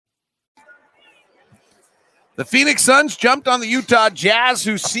The Phoenix Suns jumped on the Utah Jazz,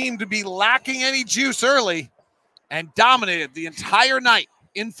 who seemed to be lacking any juice early, and dominated the entire night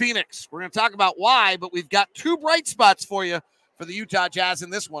in Phoenix. We're going to talk about why, but we've got two bright spots for you for the Utah Jazz in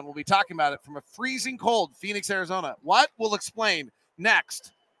this one. We'll be talking about it from a freezing cold Phoenix, Arizona. What? We'll explain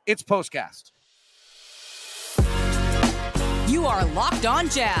next. It's POSTCAST. You are Locked On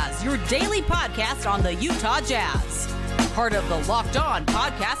Jazz, your daily podcast on the Utah Jazz. Part of the Locked On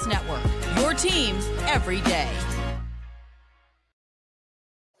Podcast Network, your team every day.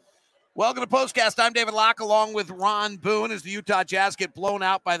 Welcome to POSTCAST. I'm David Locke along with Ron Boone as the Utah Jazz get blown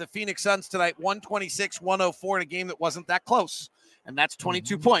out by the Phoenix Suns tonight, 126-104 in a game that wasn't that close. And that's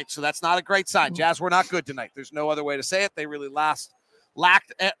 22 points, so that's not a great sign. Jazz were not good tonight. There's no other way to say it. They really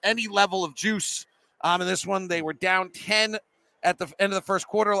lacked any level of juice in this one. They were down 10 at the end of the first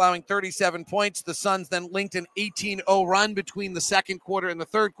quarter, allowing 37 points. The Suns then linked an 18-0 run between the second quarter and the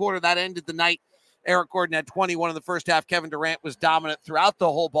third quarter. That ended the night. Eric Gordon had 21 in the first half. Kevin Durant was dominant throughout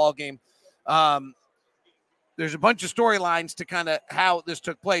the whole ball game. There's a bunch of storylines to kind of how this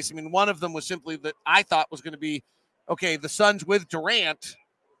took place. I mean, one of them was simply that I thought was going to be, okay, the Suns with Durant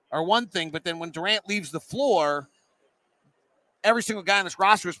are one thing, but then when Durant leaves the floor, every single guy on this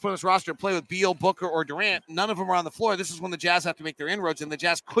roster is put on this roster to play with Beal, Booker, or Durant. None of them are on the floor. This is when the Jazz have to make their inroads, and the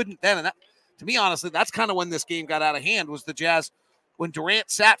Jazz couldn't then. And that, to me, honestly, that's kind of when this game got out of hand, was the Jazz. When Durant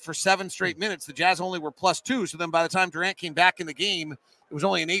sat for 7 straight minutes, the Jazz only were +2. So then by the time Durant came back in the game, it was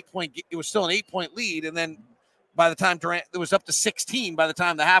only it was still an 8-point lead. And then by the time Durant, it was up to 16 by the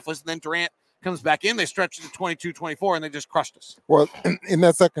time the half was, and then Durant comes back in, they stretched it to 22-24, and they just crushed us. Well, in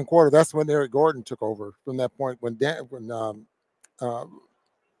that second quarter, that's when Eric Gordon took over from that point when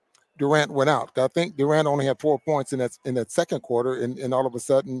Durant went out. I think Durant only had 4 points in that second quarter, and all of a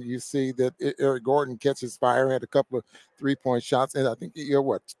sudden you see that Eric Gordon catches fire, had a couple of 3-point shots, and I think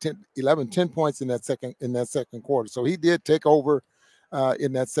 10 points in that second quarter. So he did take over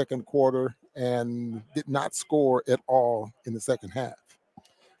in that second quarter and did not score at all in the second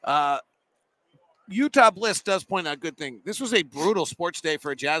half. Utah Bliss does point out a good thing. This was a brutal sports day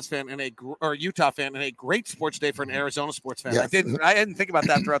for a Jazz fan or Utah fan, and a great sports day for an Arizona sports fan. Yes. I didn't think about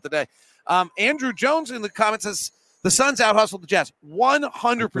that throughout the day. Andrew Jones in the comments says the Suns out-hustled the Jazz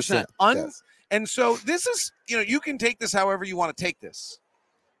 100%. Yes. And so this is, you can take this however you want to take this,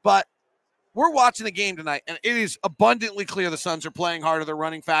 but we're watching the game tonight, and it is abundantly clear the Suns are playing harder, they're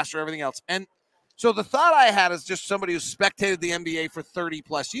running faster, everything else. And so the thought I had as just somebody who's spectated the NBA for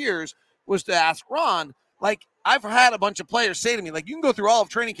 30-plus years was to ask Ron, I've had a bunch of players say to me, you can go through all of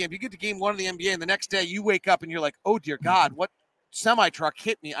training camp, you get to game one of the NBA, and the next day you wake up and you're like, oh, dear God, what semi-truck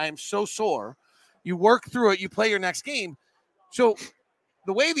hit me? I am so sore. You work through it, you play your next game. So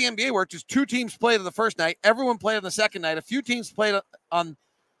the way the NBA worked is 2 teams played on the first night, everyone played on the second night, a few teams played on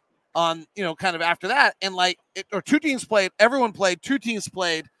kind of after that, and or 2 teams played, everyone played, 2 teams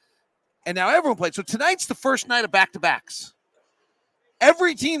played, and now everyone played. So tonight's the first night of back-to-backs.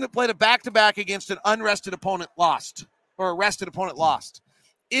 Every team that played a back-to-back against an unrested opponent lost, or a rested opponent lost.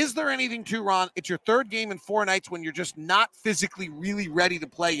 Is there anything to, Ron? It's your third game in 4 nights when you're just not physically really ready to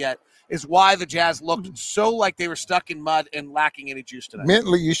play yet, is why the Jazz looked so like they were stuck in mud and lacking any juice tonight.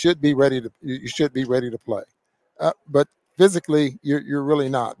 Mentally, you should be ready to play. But physically, you're really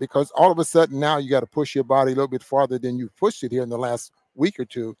not, because all of a sudden now you got to push your body a little bit farther than you've pushed it here in the last week or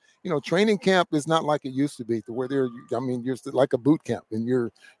two. Training camp is not like it used to be, to where you're like a boot camp, and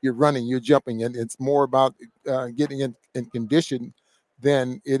you're running, you're jumping, and it's more about getting in condition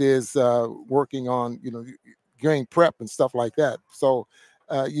than it is working on, getting prep and stuff like that. So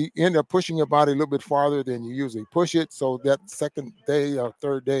you end up pushing your body a little bit farther than you usually push it. So that second day or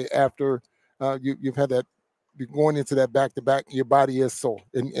third day after you've had that, going into that back-to-back, your body is sore,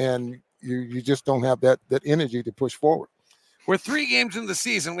 and you just don't have that energy to push forward. We're 3 games into the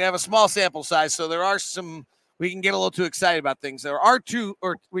season. We have a small sample size, so there are we can get a little too excited about things. There are 2,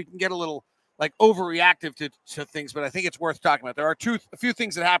 or we can get a little overreactive to things, but I think it's worth talking about. There are a few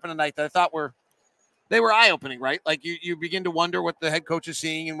things that happened tonight that I thought were eye-opening, right? You begin to wonder what the head coach is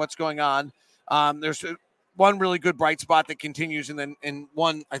seeing and what's going on. There's one really good bright spot that continues, and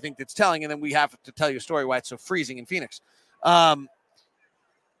one I think that's telling, and then we have to tell you a story why it's so freezing in Phoenix.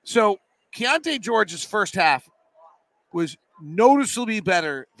 So Keyonte George's first half was noticeably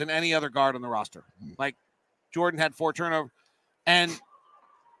better than any other guard on the roster. Jordan had 4 turnovers, and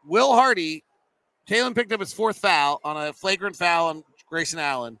Will Hardy, Taylor picked up his 4th foul on a flagrant foul on Grayson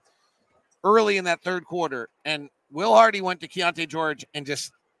Allen early in that third quarter, and Will Hardy went to Keyonte George and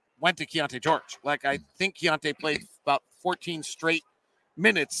just went to Keyonte George. I think Keyonte played about 14 straight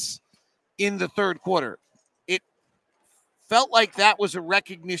minutes in the third quarter. It felt like that was a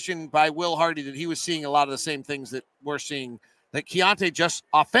recognition by Will Hardy that he was seeing a lot of the same things that we're seeing, that Keontae, just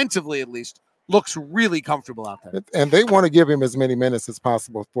offensively at least, looks really comfortable out there. And they want to give him as many minutes as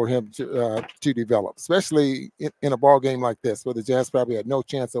possible for him to develop, especially in a ball game like this, where the Jazz probably had no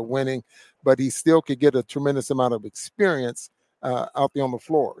chance of winning, but he still could get a tremendous amount of experience out there on the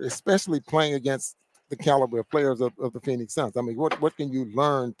floor, especially playing against the caliber of players of the Phoenix Suns. I mean, what can you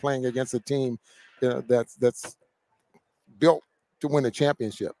learn playing against a team that's built to win a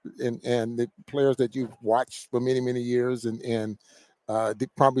championship, and the players that you've watched for many, many years, and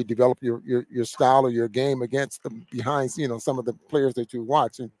probably develop your style or your game against them behind, some of the players that you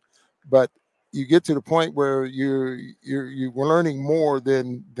watch. But you get to the point where you're learning more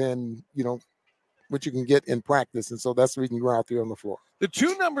than what you can get in practice, and so that's the reason you're out there on the floor. The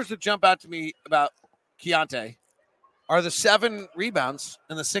two numbers that jump out to me about Keontae are the 7 rebounds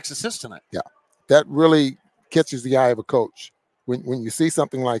and the 6 assists tonight. Yeah, that really catches the eye of a coach when you see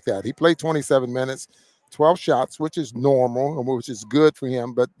something like that. He played 27 minutes, 12 shots, which is normal, which is good for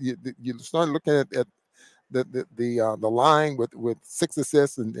him. But you start looking at the line with 6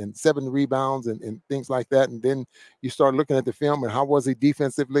 assists and 7 rebounds and things like that, and then you start looking at the film and how was he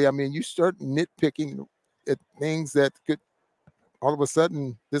defensively. I mean, you start nitpicking at things that could, all of a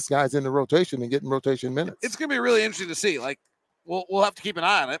sudden, this guy's in the rotation and getting rotation minutes. It's going to be really interesting to see. Like, we'll have to keep an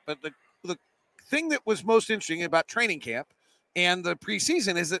eye on it. But the thing that was most interesting about training camp and the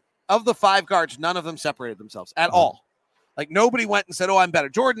preseason is that of the 5 guards, none of them separated themselves at all. Like, nobody went and said, "Oh, I'm better."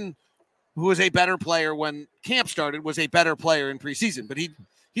 Jordan, who was a better player when camp started, was a better player in preseason, but he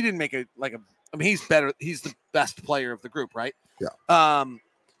didn't make he's better. He's the best player of the group, right? Yeah.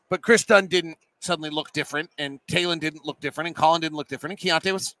 But Chris Dunn didn't suddenly look different, and Talon didn't look different, and Colin didn't look different, and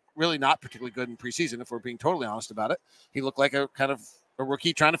Keontae was really not particularly good in preseason, if we're being totally honest about it. He looked like a kind of a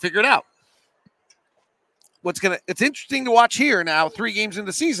rookie trying to figure it out. It's interesting to watch here now, 3 games into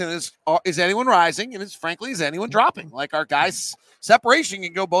the season, is anyone rising, and is anyone dropping? Like, our guys' separation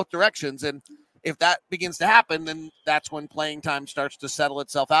can go both directions, and if that begins to happen, then that's when playing time starts to settle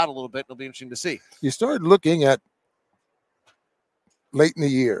itself out a little bit. It'll be interesting to see. You start looking at late in the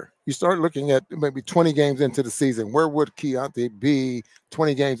year, you start looking at maybe 20 games into the season. Where would Keontae be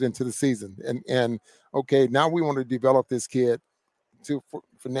 20 games into the season? And okay, now we want to develop this kid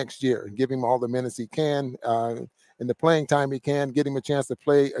for next year and give him all the minutes he can and the playing time he can, get him a chance to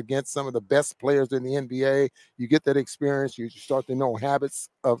play against some of the best players in the NBA. You get that experience. You start to know habits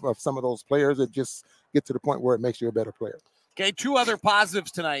of some of those players that just get to the point where it makes you a better player. Okay, 2 other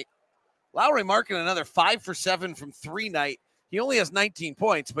positives tonight. Lauri Markkanen, another 5 for 7 from 3 night. He only has 19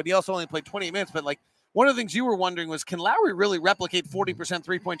 points, but he also only played 28 minutes. But, like, one of the things you were wondering was, can Lauri really replicate 40%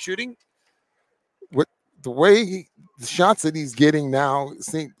 three-point shooting? With the way the shots that he's getting now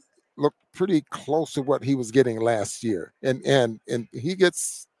look pretty close to what he was getting last year. And he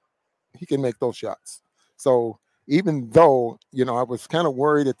can make those shots. So even though, I was kind of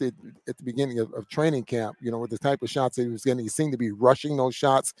worried at the beginning of training camp, with the type of shots that he was getting, he seemed to be rushing those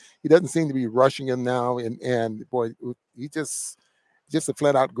shots. He doesn't seem to be rushing them now. And boy, he just a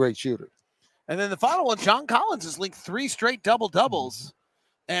flat out great shooter. And then the final one, John Collins has linked 3 straight double-doubles.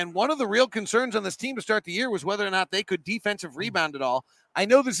 And one of the real concerns on this team to start the year was whether or not they could defensive rebound at all. I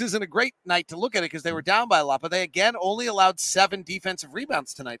know this isn't a great night to look at it because they were down by a lot, but they again only allowed 7 defensive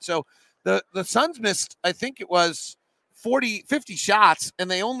rebounds tonight. So the Suns missed, I think it was 50 shots,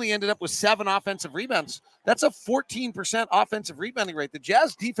 and they only ended up with 7 offensive rebounds. That's a 14% offensive rebounding rate. The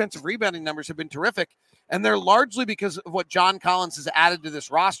Jazz defensive rebounding numbers have been terrific, and they're largely because of what John Collins has added to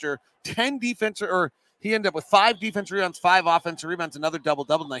this roster. He ended up with 5 defensive rebounds, 5 offensive rebounds, another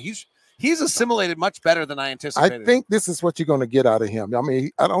double-double. Now, he's assimilated much better than I anticipated. I think this is what you're going to get out of him. I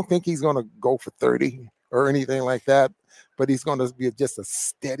mean, I don't think he's going to go for 30 or anything like that, but he's going to be just a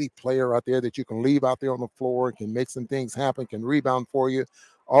steady player out there that you can leave out there on the floor, can make some things happen, can rebound for you.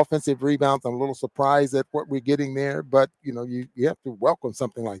 Offensive rebounds, I'm a little surprised at what we're getting there, but, you have to welcome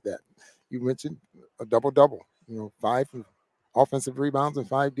something like that. You mentioned a double-double, 5 offensive rebounds and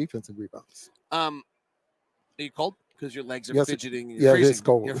 5 defensive rebounds. Are you cold? Because your legs are fidgeting. You're freezing. It's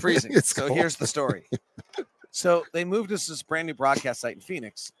cold. You're freezing. So cold. Here's the story. So they moved us to this brand new broadcast site in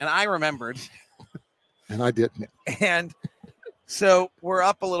Phoenix, and I remembered. And I didn't. And so we're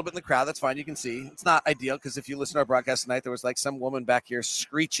up a little bit in the crowd. That's fine. You can see. It's not ideal because if you listen to our broadcast tonight, there was like some woman back here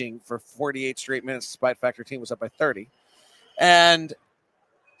screeching for 48 straight minutes despite the fact her team was up by 30. And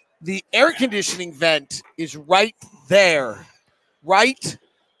the air conditioning vent is right there.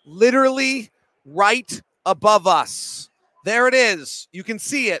 Literally right above us. There it is. You can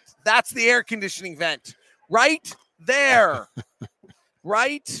see it. That's the air conditioning vent. Right there.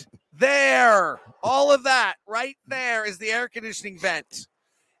 Right There, all of that right there is the air conditioning vent.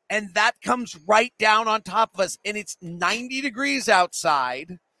 And that comes right down on top of us. And it's 90 degrees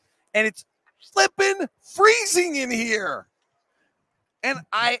outside. And it's flipping freezing in here. And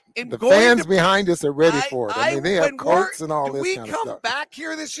I am the going fans to, behind us are ready for it. I mean, they have coats and all this kind of stuff. Do we come back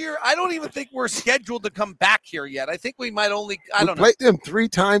here this year? I don't even think we're scheduled to come back here yet. I think we might only, I don't know. We played them 3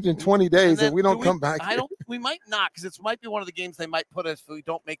 times in 20 days, and we don't come back here. We might not, because it might be one of the games they might put us if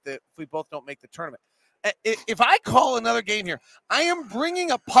we both don't make the tournament. If I call another game here, I am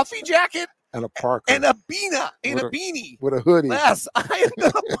bringing a puffy jacket and a parka and a beanie with a hoodie. Yes, I am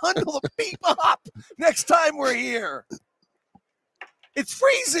going to bundle the people up next time we're here. It's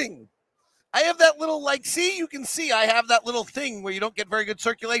freezing. I have that little, you can see I have that little thing where you don't get very good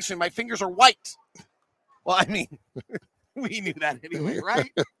circulation. My fingers are white. Well, I mean, we knew that anyway,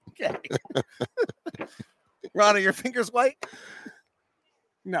 right? Okay. Ron, are your fingers white?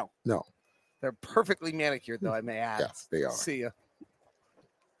 No. They're perfectly manicured, though, I may add. Yes, they are. See ya.